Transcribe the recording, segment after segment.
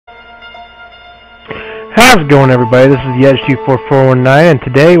How's it going, everybody? This is the Edge24419, and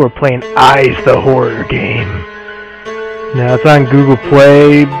today we're playing Eyes the Horror game. Now, it's on Google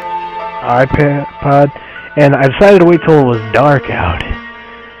Play, iPad, and I decided to wait till it was dark out.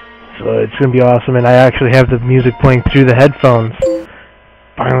 So it's going to be awesome, and I actually have the music playing through the headphones.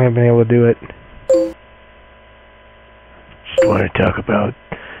 Finally, I've been able to do it. Just want to talk about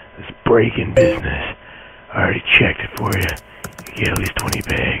this break-in business. I already checked it for you. You get at least 20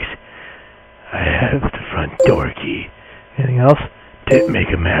 bags. I have the front door key. Anything else? Didn't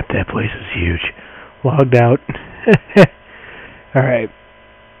make a map. That place is huge. Logged out. Alright.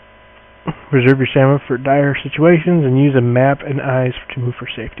 Reserve your stamina for dire situations and use a map and eyes to move for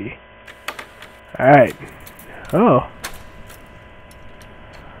safety. Alright. Oh.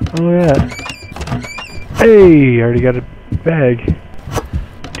 Oh, yeah. Hey! Already got a bag.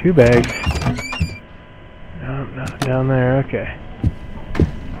 2 bags. No, nothing down there. Okay.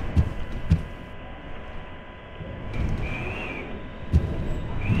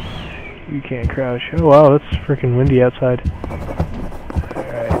 You can't crouch. Oh wow, it's freaking windy outside.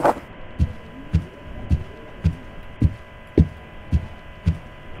 Alright.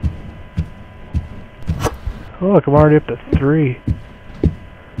 Oh look, I'm already up to 3.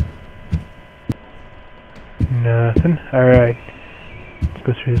 Nothing. Alright. Let's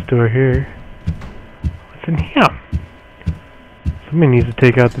go through this door here. What's in here? Somebody needs to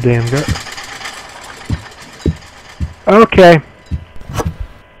take out the damn gun. Okay.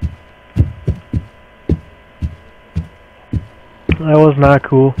 That was not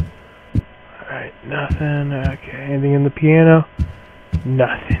cool. Alright, nothing. Okay, anything in the piano?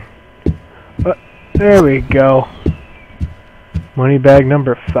 Nothing. There we go. Money bag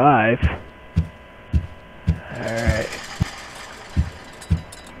number 5. Alright.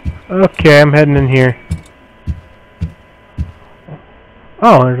 Okay, I'm heading in here.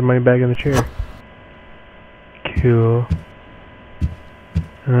 Oh, there's a money bag in the chair. Cool.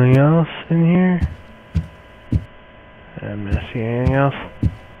 Anything else in here? I'm not seeing anything else.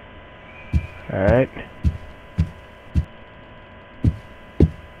 Alright.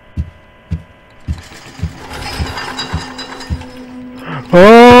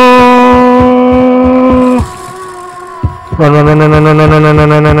 Oh! Run, run, run, run, run, run, run, run, run,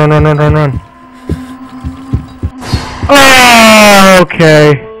 run, run, run, run, run, run. Oh, okay.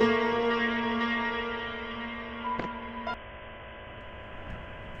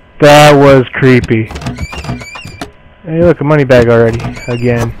 That was creepy. Hey, look, a money bag already.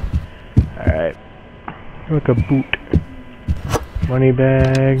 Again. Alright. Look, a boot. Money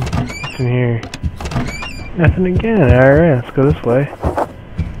bag. What's in here? Nothing again. Alright, let's go this way.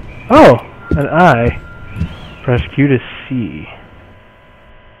 Oh! An eye. Press Q to see.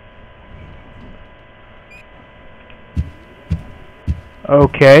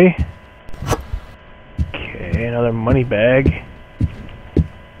 Okay. Okay, another money bag.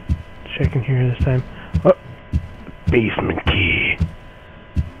 Check in here this time. Oh! Basement key.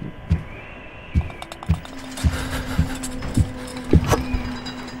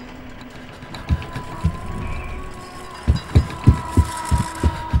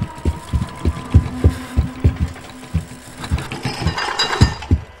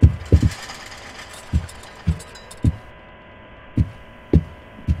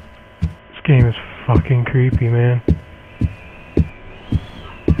 This game is fucking creepy, man.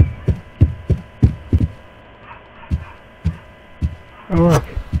 Oh look.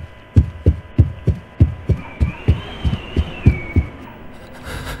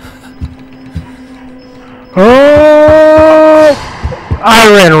 Oh! I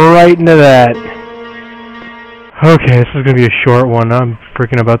ran right into that. Okay, this is gonna be a short one. I'm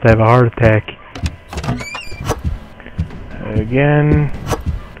freaking about to have a heart attack. Again.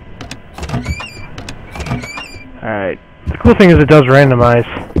 Alright. The cool thing is it does randomize.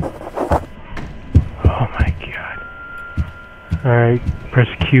 Alright, press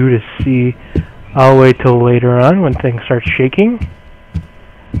Q to see. I'll wait till later on when things start shaking.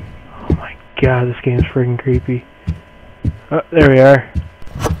 Oh my god, this game's freaking creepy. Oh, there we are.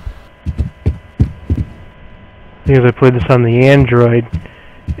 Because I played this on the Android.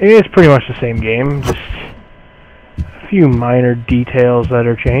 It's pretty much the same game, just a few minor details that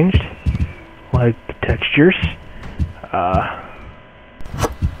are changed. Like the textures.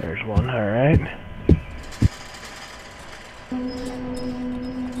 There's one, alright.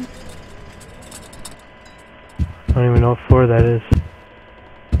 I don't even know what floor that is.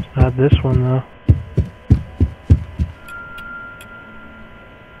 It's not this one though.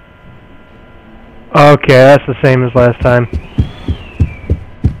 Okay, that's the same as last time.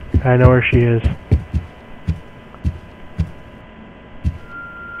 I know where she is.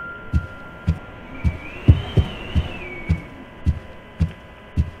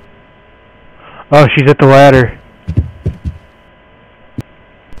 Oh, she's at the ladder.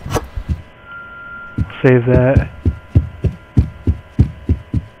 Save that.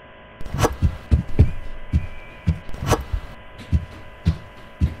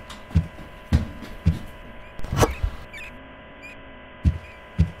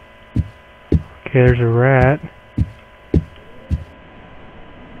 Okay, there's a rat.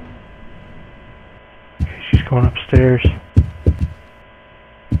 Okay, she's going upstairs.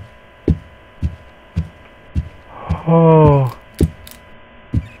 Oh.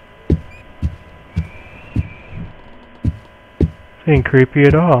 This ain't creepy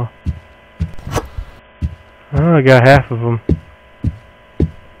at all. Oh, I got half of them.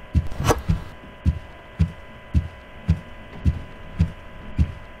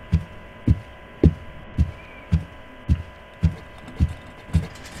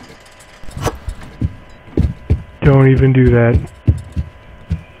 Don't even do that.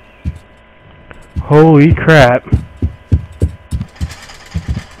 Holy crap.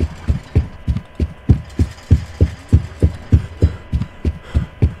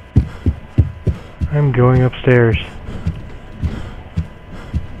 I'm going upstairs.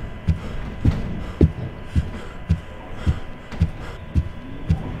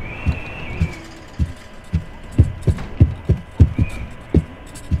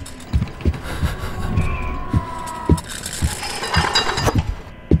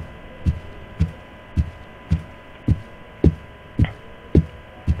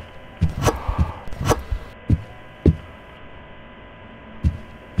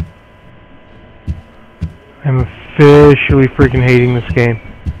 I'm officially freaking hating this game.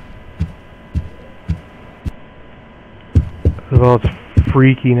 Because of all its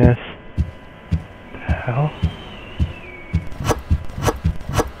freakiness. What the hell?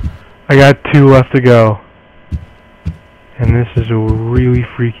 I got 2 left to go. And this is a really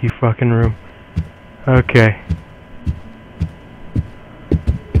freaky fucking room. Okay.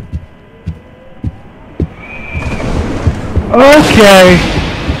 Okay!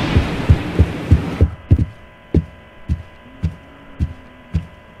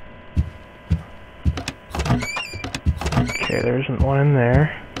 Okay, there isn't one in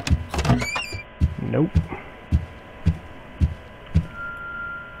there. Nope.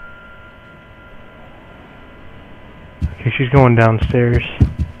 Okay, she's going downstairs.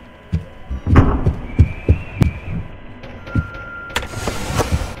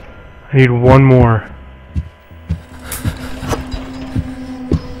 I need one more.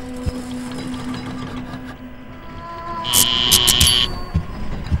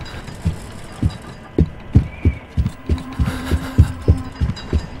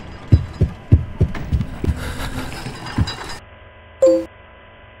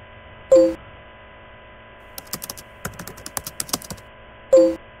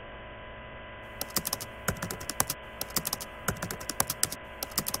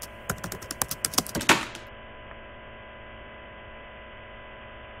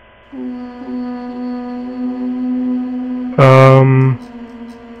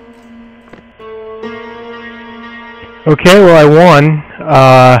 Okay, well I won.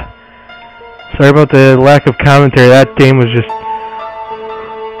 Sorry about the lack of commentary. That game was just...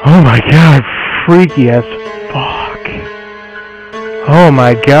 Oh my god, freaky as fuck. Oh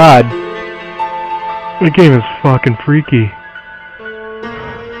my god. The game is fucking freaky.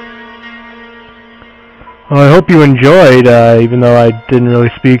 Well, I hope you enjoyed, even though I didn't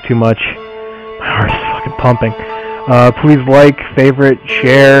really speak too much. My heart is fucking pumping. Please like, favorite,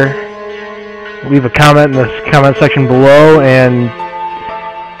 share, leave a comment in the comment section below, and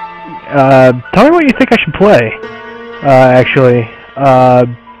tell me what you think I should play, actually.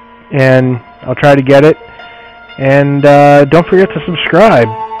 And I'll try to get it. And don't forget to subscribe.